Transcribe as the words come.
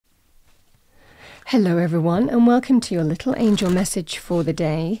Hello everyone, and welcome to your little angel message for the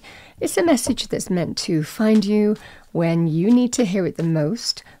day. It's a message that's meant to find you when you need to hear it the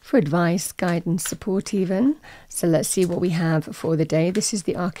most, for advice, guidance, support even. So let's see what we have for the day. This is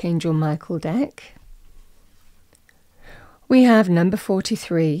the Archangel Michael deck. We have number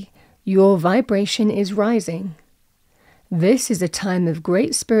 43. Your vibration is rising. This is a time of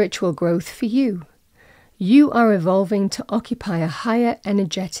great spiritual growth for you. You are evolving to occupy a higher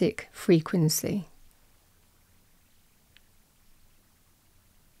energetic frequency.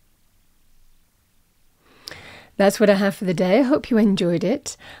 That's what I have for the day. I hope you enjoyed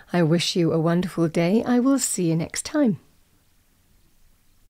it. I wish you a wonderful day. I will see you next time.